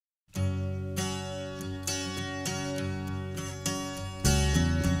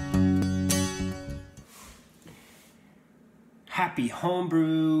Happy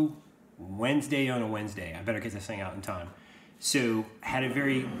Homebrew Wednesday on a Wednesday. I better get this thing out in time. So, had a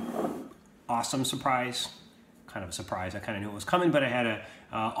very awesome surprise. Kind of a surprise. I kind of knew it was coming, but I had a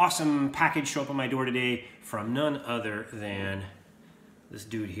awesome package show up on my door today from none other than this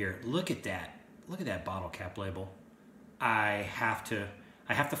dude here. Look at that. Look at that bottle cap label. I have to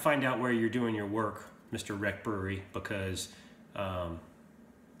find out where you're doing your work, Mr. Wreck Brewery, because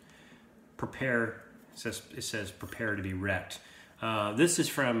it says prepare to be wrecked. This is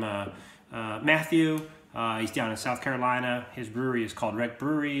from Matthew. He's down in South Carolina. His brewery is called Wreck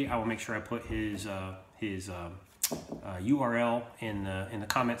Brewery. I will make sure I put his URL in the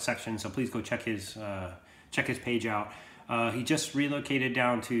comment section. So please go check his page out. He just relocated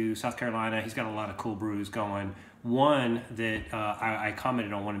down to South Carolina. He's got a lot of cool brews going. One that I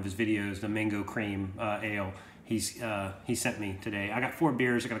commented on one of his videos, the Mango Cream Ale. He sent me today. I got 4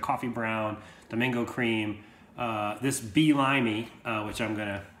 beers. I got a coffee brown, the Mango Cream, this Bee Limey, which I'm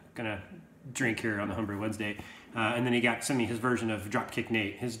gonna drink here on the Homebrew Wednesday, and then he sent me his version of Dropkick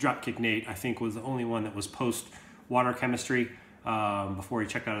Nate. His Dropkick Nate, I think, was the only one that was post water chemistry before he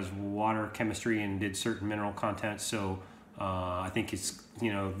checked out his water chemistry and did certain mineral content. So I think it's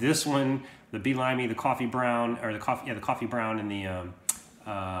this one, the Bee Limey, the coffee brown, or the coffee brown, and the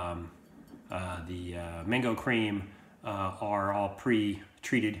Mango Cream are all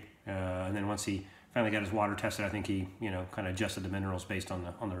pre-treated, and then once he finally got his water tested, I think he kind of adjusted the minerals based on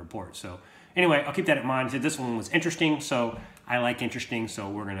the report. So anyway, I'll keep that in mind. He said this one was interesting, so I like interesting, so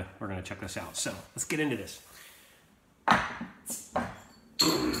we're gonna check this out. So let's get into this.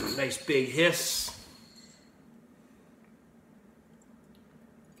 Nice big hiss.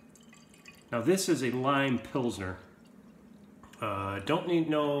 Now this is a lime pilsner. Don't need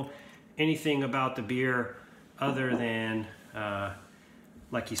to know anything about the beer other than,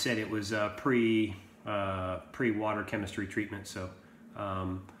 like you said, it was pre-water chemistry treatment. So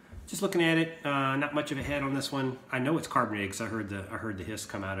just looking at it, not much of a head on this one. I know it's carbonated because I heard the hiss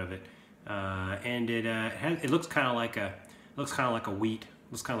come out of it, and it looks kind of like a wheat.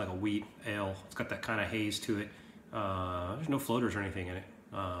 Looks kind of like a wheat ale. It's got that kind of haze to it. There's no floaters or anything in it.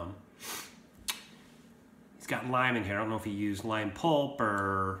 He's got lime in here. I don't know if he used lime pulp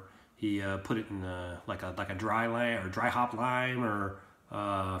or he put it in like a dry lime or dry hop lime, or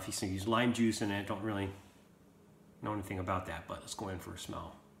if he used lime juice in it. Don't really know anything about that, but let's go in for a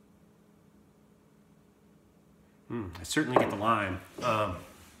smell. I certainly get the lime.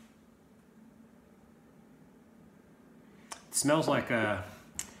 It smells like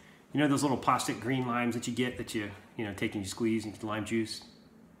those little plastic green limes that you get that you take and you squeeze into lime juice.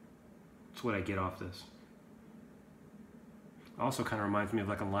 That's what I get off this. Also kind of reminds me of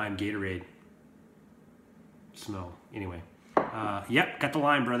like a lime Gatorade smell. Anyway, yep, got the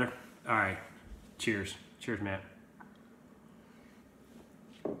lime, brother. All right, cheers. Cheers, Matt.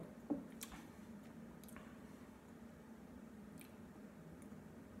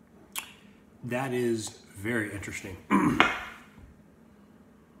 That is very interesting.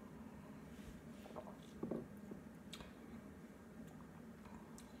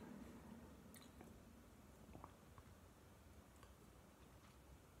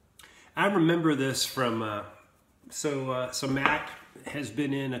 I remember this from, so Matt has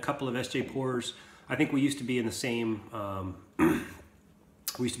been in a couple of SJ Pours. I think we used to be in the same,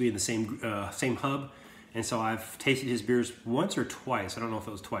 same hub. And so I've tasted his beers once or twice. I don't know if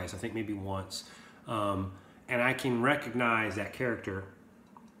it was twice. I think maybe once. And I can recognize that character.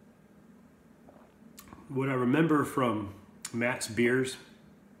 What I remember from Matt's beers,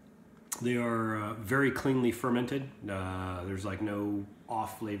 they are very cleanly fermented. There's like no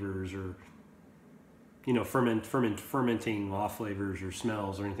off flavors or fermenting off flavors or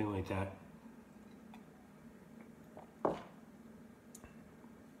smells or anything like that.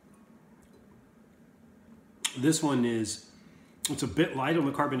 This one it's a bit light on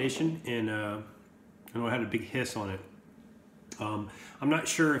the carbonation, and I know it had a big hiss on it. I'm not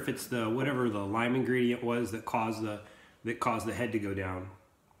sure if it's whatever the lime ingredient was that caused the head to go down.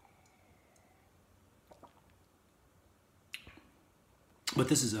 But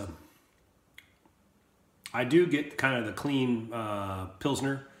this is I do get kind of the clean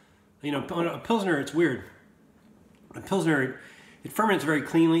Pilsner. A Pilsner, it's weird. A Pilsner, it ferments very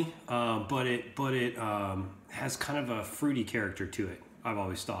cleanly, but it has kind of a fruity character to it, I've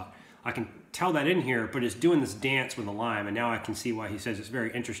always thought. I can tell that in here, but it's doing this dance with the lime, and now I can see why he says it's very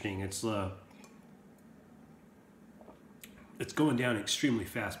interesting. It's going down extremely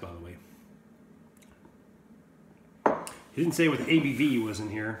fast, by the way. He didn't say what the ABV was in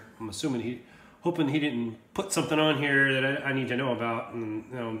here. I'm assuming hoping he didn't put something on here that I need to know about. And,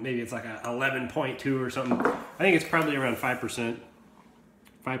 you know, maybe it's like a 11.2 or something. I think it's probably around 5%,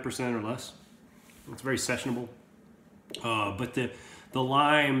 5% or less. It's very sessionable. But the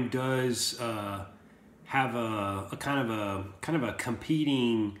lime does have a kind of a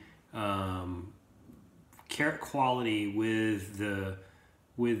competing carrot quality with the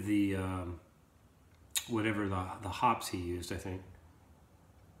whatever the hops he used, I think.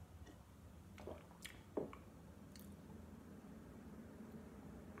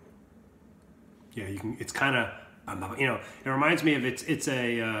 Yeah, you can. It's kind of, you know, it reminds me of it's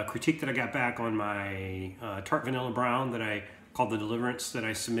a critique that I got back on my tart vanilla brown that I called the Deliverance that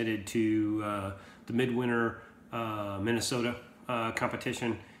I submitted to the Midwinter Minnesota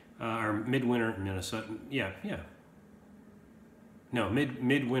competition or Midwinter Minnesota. Yeah. No,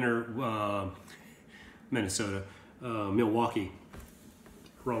 Midwinter Minnesota, Milwaukee.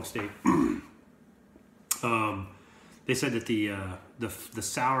 Wrong state. They said that the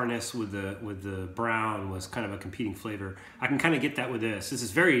sourness with the brown was kind of a competing flavor. I can kind of get that with this. This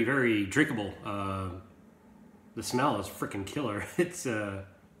is very, very drinkable. The smell is freaking killer. It's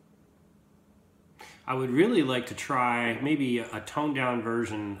I would really like to try maybe a toned down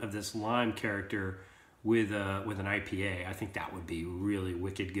version of this lime character with an IPA. I think that would be really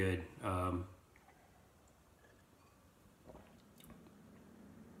wicked good.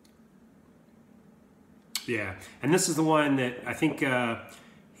 Yeah, and this is the one that I think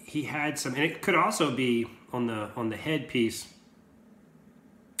he had some, and it could also be on the head piece.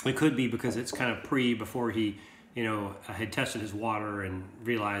 It could be because it's kind of before he, you know, had tested his water and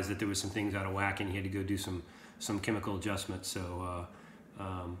realized that there was some things out of whack, and he had to go do some chemical adjustments. So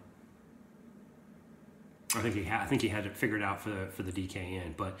I think he had it figured out for the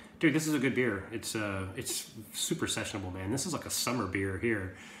DKN. But dude, this is a good beer. It's super sessionable, man. This is like a summer beer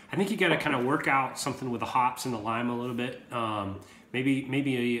here. I think you got to kind of work out something with the hops and the lime a little bit. Maybe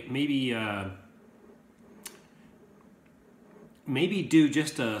do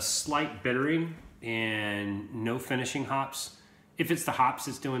just a slight bittering and no finishing hops. If it's the hops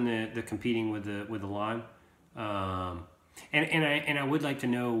that's doing the competing with the lime. And I would like to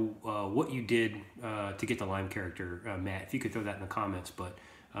know what you did to get the lime character, Matt. If you could throw that in the comments. But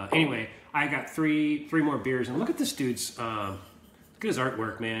anyway, I got three more beers, and look at this dude's. Look at his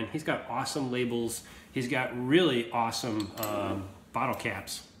artwork, man. He's got awesome labels. He's got really awesome bottle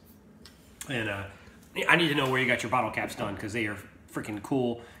caps. And I need to know where you got your bottle caps done because they are freaking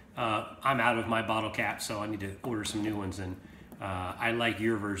cool. I'm out of my bottle caps, so I need to order some new ones. And I like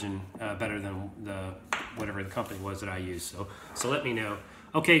your version better than whatever the company was that I used. So let me know.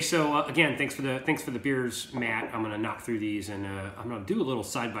 Okay, so again, thanks for the beers, Matt. I'm gonna knock through these, and I'm gonna do a little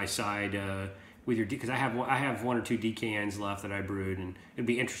side by side with your because I have one or two DKNs left that I brewed, and it'd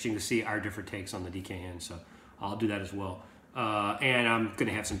be interesting to see our different takes on the DKN. So I'll do that as well. And I'm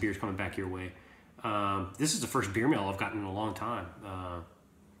gonna have some beers coming back your way. This is the first beer mail I've gotten in a long time.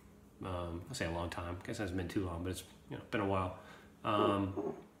 I'll say a long time. I guess it hasn't been too long, but it's been a while.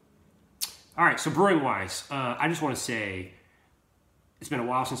 All right, so brewing wise, I just want to say it's been a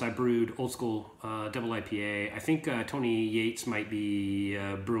while since I brewed old school double IPA. I think Tony Yates might be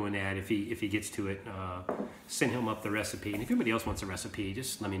brewing that if he gets to it. Send him up the recipe, and if anybody else wants a recipe,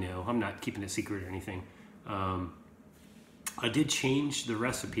 just let me know. I'm not keeping it secret or anything. I did change the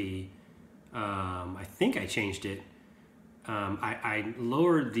recipe. I think I changed it. I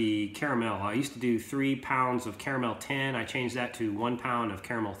lowered the caramel. I used to do 3 pounds of caramel 10. I changed that to 1 pound of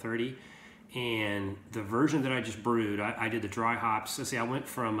caramel 30. And the version that I just brewed, I did the dry hops. Let's see, I went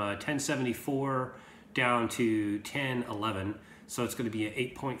from 1074 down to 1011. So it's going to be an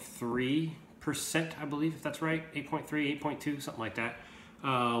 8.3%, I believe, if that's right. 8.3, 8.2, something like that.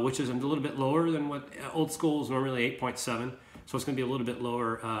 Which is a little bit lower than what old school is normally 8.7. So it's going to be a little bit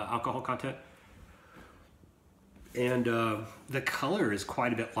lower alcohol content. And the color is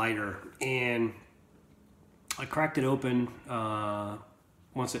quite a bit lighter. And I cracked it open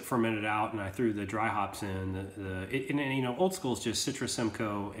once it fermented out, and I threw the dry hops in. And old school is just Citra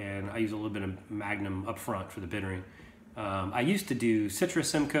Simcoe, and I use a little bit of Magnum up front for the bittering. I used to do Citra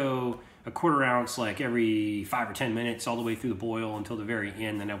Simcoe, a 1/4 ounce, like every 5 or 10 minutes, all the way through the boil until the very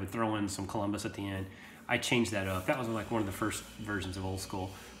end. Then I would throw in some Columbus at the end. I changed that up. That was like one of the first versions of old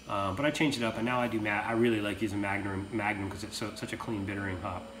school. But I changed it up, and now I do I really like using Magnum because it's such a clean bittering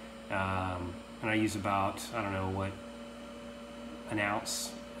hop. And I use about, I don't know what, an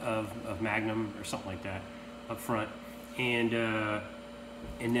ounce of Magnum or something like that up front, and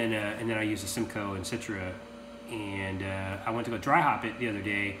then I use the Simcoe and Citra, and I went to go dry hop it the other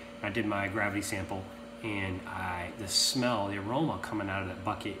day. I did my gravity sample, and the smell, the aroma coming out of that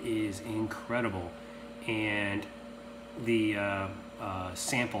bucket is incredible, and the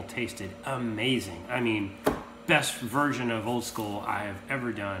sample tasted amazing. I mean, best version of Old School I have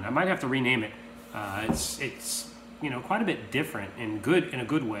ever done. I might have to rename it. It's quite a bit different in a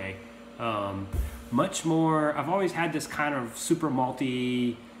good way. Much more. I've always had this kind of super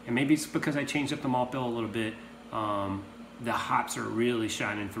malty, and maybe it's because I changed up the malt bill a little bit. The hops are really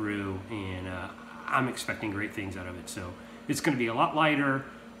shining through, and I'm expecting great things out of it. So it's going to be a lot lighter.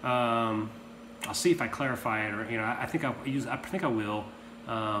 I'll see if I clarify it, or I think I will.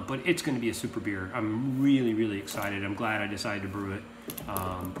 But it's going to be a super beer. I'm really, really excited. I'm glad I decided to brew it.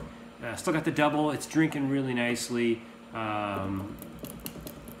 Still got the double. It's drinking really nicely.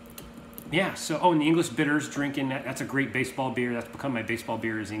 Yeah. So, and the English Bitter's drinking. That's a great baseball beer. That's become my baseball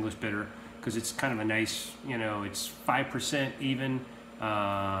beer, is English Bitter, because it's kind of a nice. It's 5% even.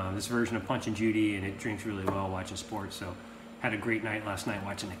 This version of Punch and Judy, and it drinks really well watching sports. So, had a great night last night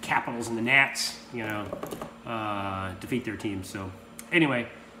watching the Capitals and the Nats. Defeat their teams. So, anyway,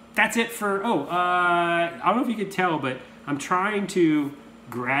 that's it for. I don't know if you could tell, but I'm trying to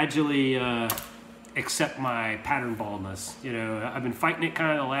gradually accept my pattern baldness. I've been fighting it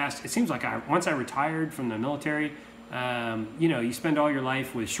kind of it seems like once I retired from the military, you spend all your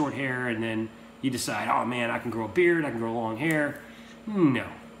life with short hair, and then you decide, oh man, I can grow a beard, I can grow long hair. No.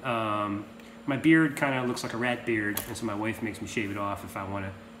 My beard kind of looks like a rat beard, and so my wife makes me shave it off if I want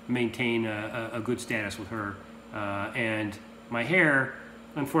to maintain a good status with her. And my hair,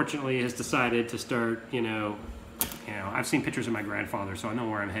 unfortunately, has decided to start, I've seen pictures of my grandfather, so I know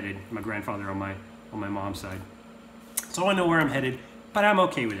where I'm headed. My grandfather on my mom's side. So I know where I'm headed, but I'm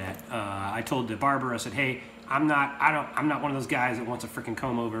okay with that. I told the barber, I said, hey, I'm not one of those guys that wants a freaking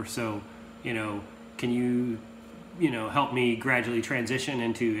comb over, so, can you, help me gradually transition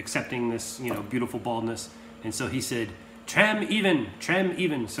into accepting this, beautiful baldness? And so he said, trim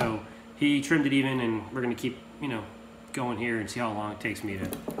even. So he trimmed it even, and we're going to keep, going here and see how long it takes me to,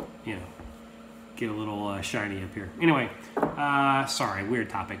 get a little shiny up here. Anyway, sorry, weird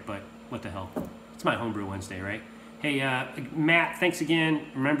topic, but what the hell? It's my Homebrew Wednesday, right? Hey, Matt, thanks again.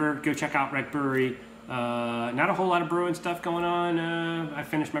 Remember, go check out Rec Brewery. Not a whole lot of brewing stuff going on. I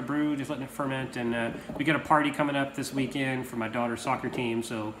finished my brew, just letting it ferment, and we got a party coming up this weekend for my daughter's soccer team,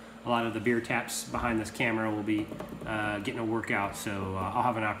 so a lot of the beer taps behind this camera will be getting a workout, so I'll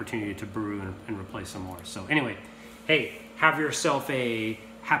have an opportunity to brew and replace some more. So anyway, hey, have yourself a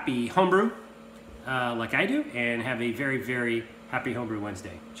happy homebrew like I do, and have a very, very happy Homebrew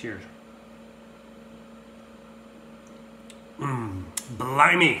Wednesday. Cheers.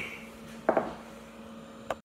 Blimey.